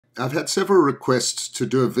I've had several requests to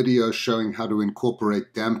do a video showing how to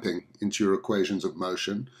incorporate damping into your equations of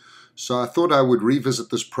motion. So I thought I would revisit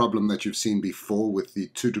this problem that you've seen before with the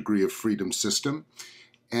 2 degree of freedom system.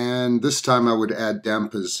 And this time I would add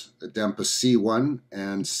dampers, a damper C1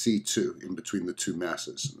 and C2 in between the two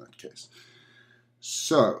masses in that case.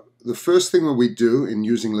 So the first thing that we do in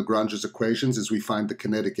using Lagrange's equations is we find the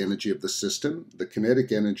kinetic energy of the system. The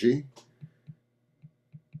kinetic energy,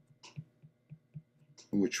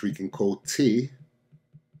 which we can call T,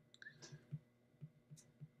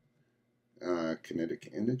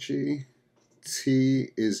 kinetic energy, T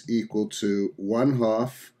is equal to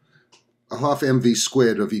a half mv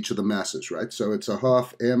squared of each of the masses, right? So it's a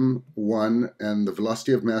half m1, and the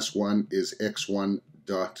velocity of mass 1 is x1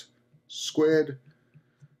 dot squared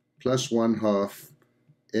plus 1/2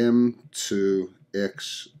 m2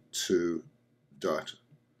 x2 dot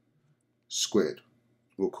squared.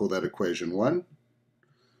 We'll call that equation 1.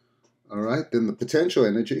 All right, then the potential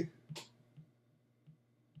energy,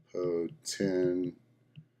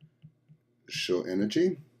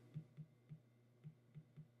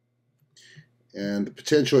 and the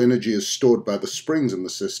potential energy is stored by the springs in the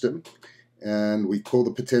system, and we call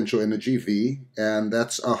the potential energy V, and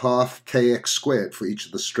that's a half kx squared for each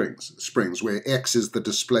of the springs, where x is the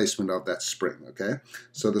displacement of that spring, okay?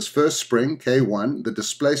 So this first spring, K1, the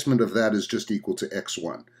displacement of that is just equal to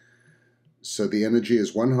x1. So the energy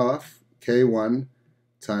is 1/2 K1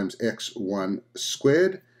 times x1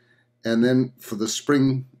 squared, and then for the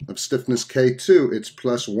spring of stiffness K2, it's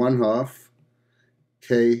plus 1/2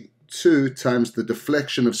 K2 times the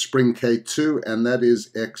deflection of spring K2, and that is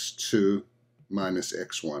x2 minus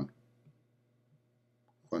x1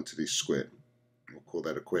 quantity squared. We'll call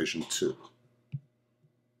that equation 2.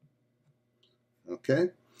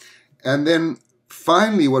 Okay, and then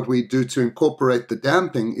finally what we do to incorporate the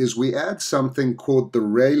damping is we add something called the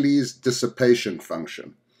Rayleigh's dissipation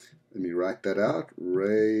function. Let me write that out.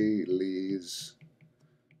 Rayleigh's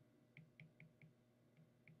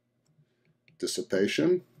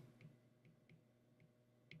dissipation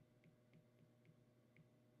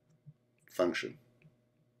function.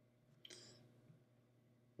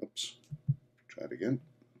 Oops, try it again.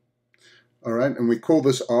 All right, and we call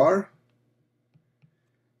this R.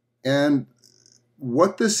 And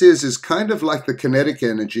what this is kind of like the kinetic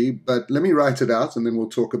energy, but let me write it out and then we'll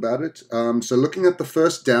talk about it. So looking at the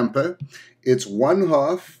first damper, it's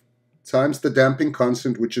 1/2 times the damping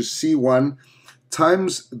constant, which is C1,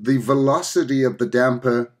 times the velocity of the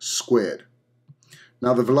damper squared.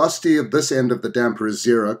 Now the velocity of this end of the damper is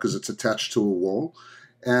 0 because it's attached to a wall,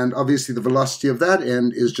 and obviously the velocity of that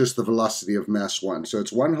end is just the velocity of mass 1. So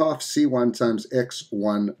it's 1/2 C1 times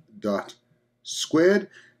x1 dot squared.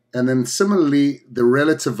 And then similarly, the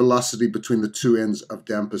relative velocity between the two ends of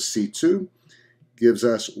damper C2 gives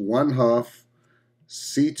us 1/2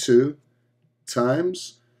 C2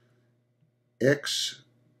 times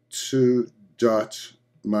x2 dot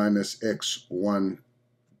minus x1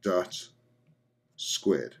 dot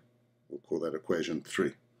squared. We'll call that equation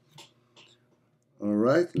 3. All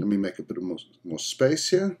right, let me make a bit of more space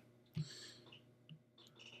here.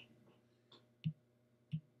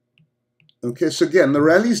 Okay, so again, the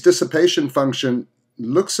Rayleigh's dissipation function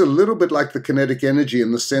looks a little bit like the kinetic energy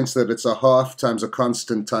in the sense that it's a half times a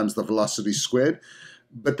constant times the velocity squared.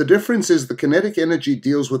 But the difference is the kinetic energy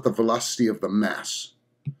deals with the velocity of the mass.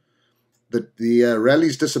 The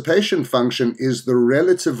Rayleigh's dissipation function is the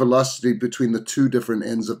relative velocity between the two different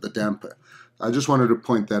ends of the damper. I just wanted to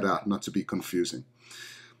point that out, not to be confusing.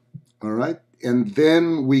 All right. And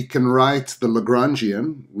then we can write the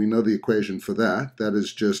Lagrangian. We know the equation for that. That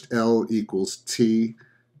is just L equals T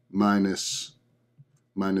minus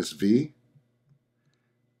V.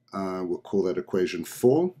 We'll call that equation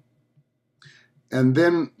 4. And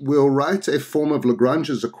then we'll write a form of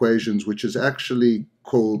Lagrange's equations, which is actually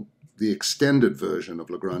called the extended version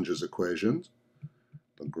of Lagrange's equations.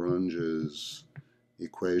 Lagrange's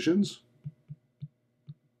equations.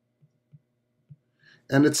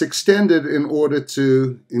 And it's extended in order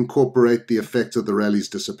to incorporate the effect of the Rayleigh's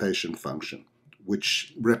dissipation function,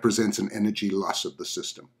 which represents an energy loss of the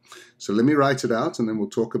system. So let me write it out and then we'll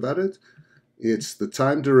talk about it. It's the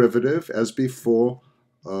time derivative, as before,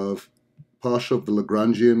 of partial of the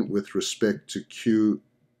Lagrangian with respect to Q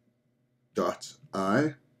dot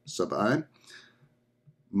I, sub I,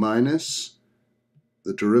 minus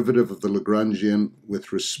the derivative of the Lagrangian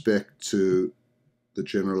with respect to the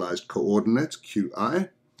generalized coordinate, Qi,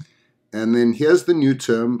 and then here's the new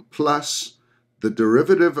term, plus the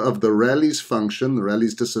derivative of the Rayleigh's function, the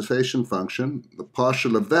Rayleigh's dissipation function, the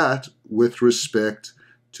partial of that with respect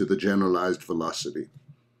to the generalized velocity.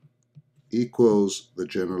 equals the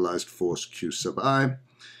generalized force Q sub I,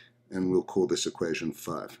 and we'll call this equation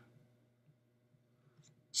 5.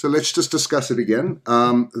 So let's just discuss it again.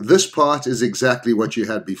 This part is exactly what you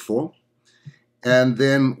had before. And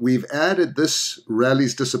then we've added this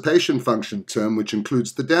Rayleigh's dissipation function term, which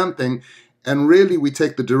includes the damping. And really, we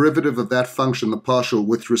take the derivative of that function, the partial,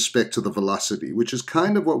 with respect to the velocity, which is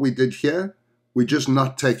kind of what we did here. We're just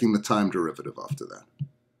not taking the time derivative after that.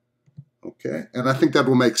 Okay, and I think that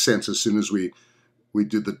will make sense as soon as we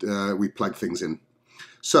plug things in.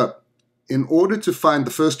 So, in order to find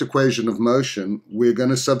the first equation of motion, we're going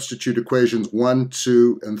to substitute equations 1,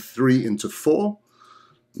 2, and 3 into 4.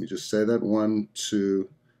 Let me just say that, 1, 2,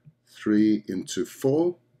 3 into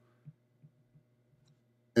 4.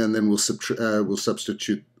 And then we'll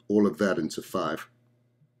substitute all of that into 5.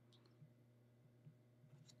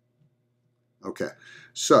 Okay,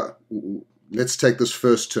 so let's take this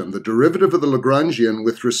first term. The derivative of the Lagrangian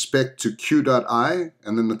with respect to q dot I,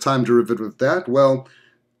 and then the time derivative of that. Well,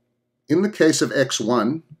 in the case of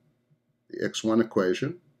x1, the x1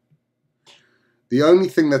 equation, the only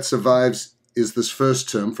thing that survives is this first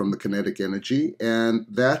term from the kinetic energy, and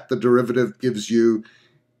that the derivative gives you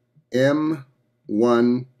m1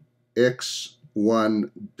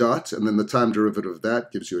 x1 dot, and then the time derivative of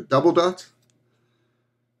that gives you a double dot,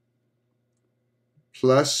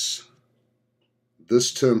 plus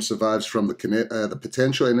this term survives from the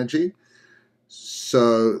potential energy.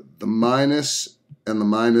 So the minus and the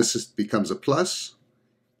minus becomes a plus,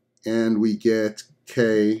 and we get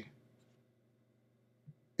k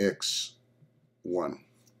x1.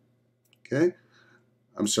 Okay?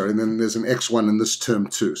 I'm sorry, and then there's an x1 in this term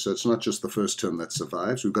too, so it's not just the first term that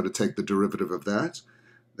survives. We've got to take the derivative of that.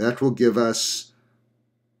 That will give us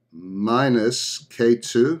minus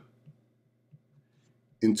k2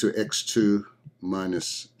 into x2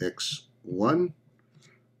 minus x1,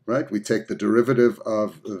 right? We take the derivative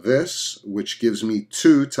of this, which gives me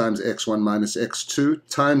 2 times x1 minus x2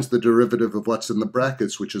 times the derivative of what's in the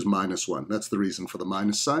brackets, which is minus 1. That's the reason for the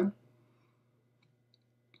minus sign.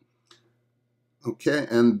 Okay,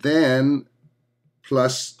 and then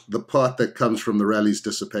plus the part that comes from the Rayleigh's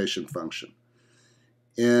dissipation function.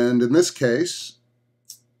 And in this case,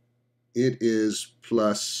 it is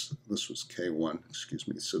plus, this was K1, excuse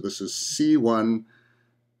me. So this is C1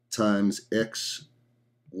 times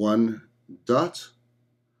X1 dot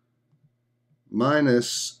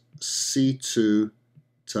minus C2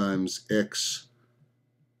 times X2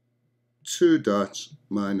 dot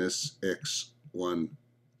minus X1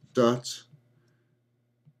 dot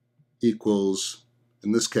equals,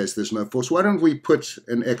 in this case, there's no force. Why don't we put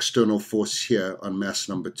an external force here on mass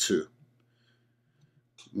number 2?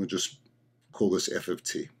 We'll just call this F of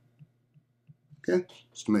t. Okay,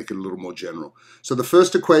 just to make it a little more general. So the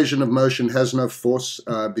first equation of motion has no force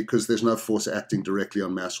because there's no force acting directly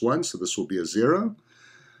on mass 1, so this will be a 0.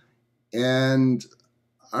 And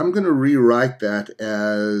I'm going to rewrite that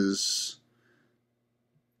as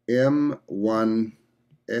m1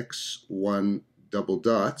 x1 double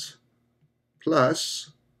dot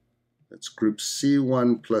plus, let's group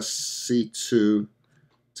C1 plus C2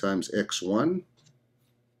 times x1,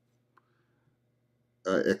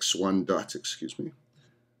 x1 dot, excuse me,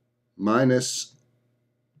 minus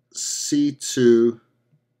C2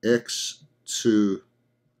 x2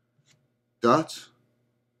 dot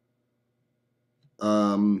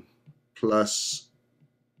plus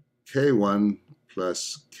K1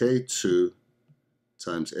 plus K2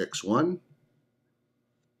 times x1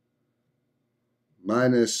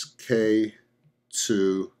 minus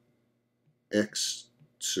K2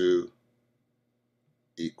 x2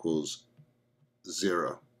 equals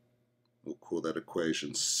 0. We'll call that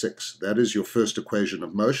equation 6. That is your first equation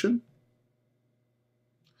of motion.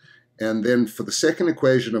 And then for the second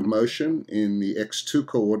equation of motion in the x2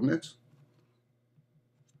 coordinate,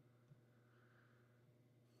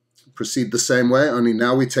 proceed the same way, only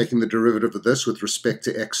now we're taking the derivative of this with respect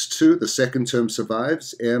to x2. The second term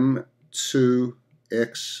survives, m2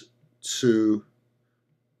 x2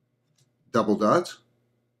 double dot.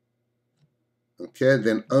 Okay,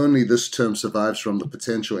 then only this term survives from the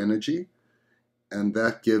potential energy, and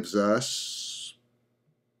that gives us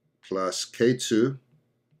plus K2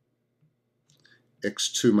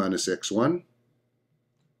 x2 minus x1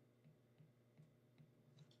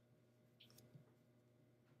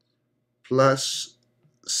 plus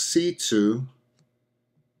C2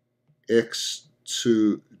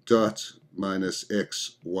 x2 dot minus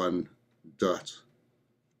x1 dot.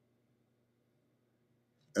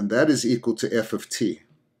 And that is equal to F of t.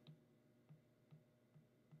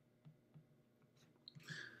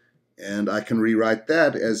 And I can rewrite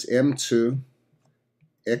that as m2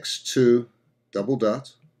 x2 double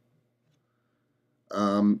dot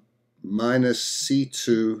minus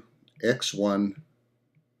c2 x1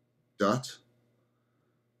 dot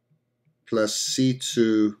plus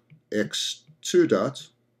c2 x2 dot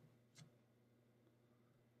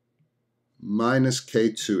minus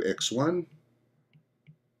k2 x1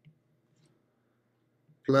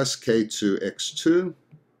 plus k2 x2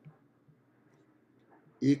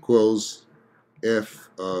 equals f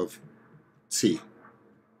of t.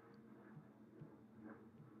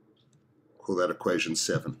 Call that equation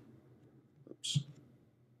 7. Oops.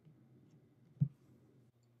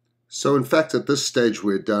 So in fact at this stage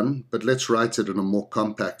we're done, but let's write it in a more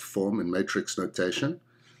compact form in matrix notation.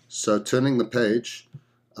 So turning the page,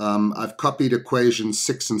 I've copied equations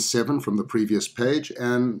 6 and 7 from the previous page,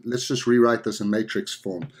 and let's just rewrite this in matrix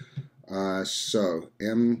form. So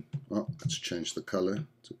let's change the color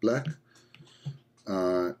to black.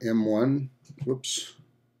 M1, whoops,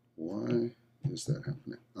 why is that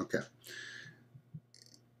happening? Okay.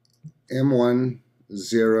 M1,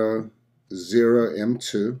 0, 0,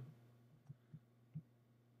 M2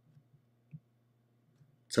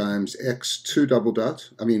 times x2 double dot,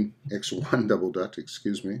 x1 double dot,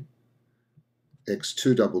 excuse me,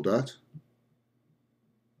 x2 double dot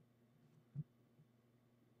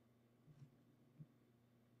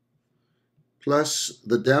plus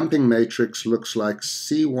the damping matrix looks like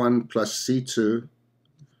C1 plus C2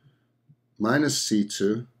 minus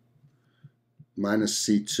C2 minus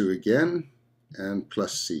C2 again and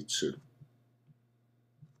plus C2.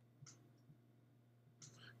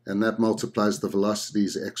 And that multiplies the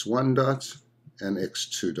velocities x1 dot and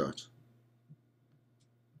x2 dot.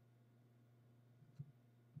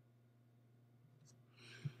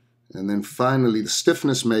 And then finally the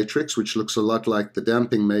stiffness matrix, which looks a lot like the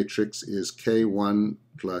damping matrix, is K1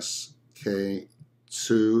 plus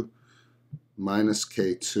K2 minus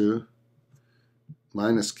K2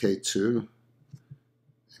 minus K2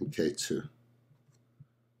 and K2.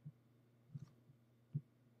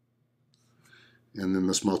 And then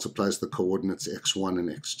this multiplies the coordinates x1 and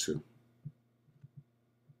x2.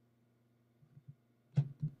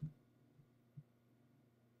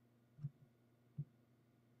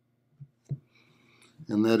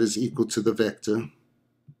 And that is equal to the vector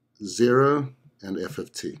 0 and f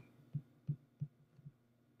of t.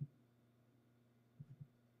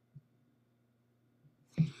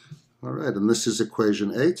 All right, and this is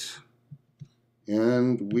equation 8.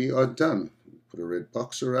 And we are done. Put a red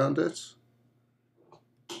box around it.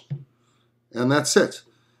 And that's it.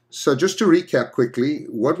 So just to recap quickly,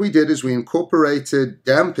 what we did is we incorporated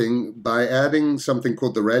damping by adding something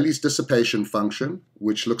called the Rayleigh's dissipation function,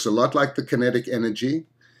 which looks a lot like the kinetic energy,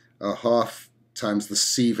 half times the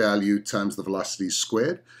c value times the velocity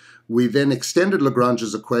squared. We then extended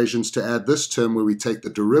Lagrange's equations to add this term where we take the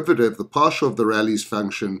derivative, the partial of the Rayleigh's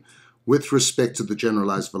function with respect to the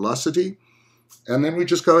generalized velocity, and then we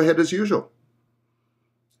just go ahead as usual.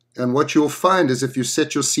 And what you'll find is if you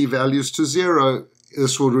set your c values to 0,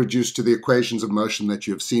 this will reduce to the equations of motion that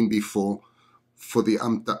you have seen before for the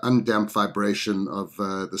undamped vibration of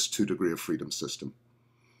this 2 degree of freedom system.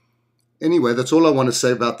 Anyway, that's all I want to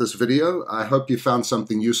say about this video. I hope you found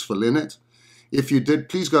something useful in it. If you did,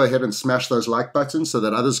 please go ahead and smash those like buttons so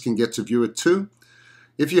that others can get to view it too.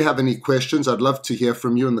 If you have any questions, I'd love to hear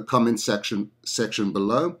from you in the comment section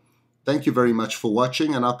below. Thank you very much for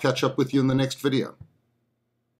watching, and I'll catch up with you in the next video.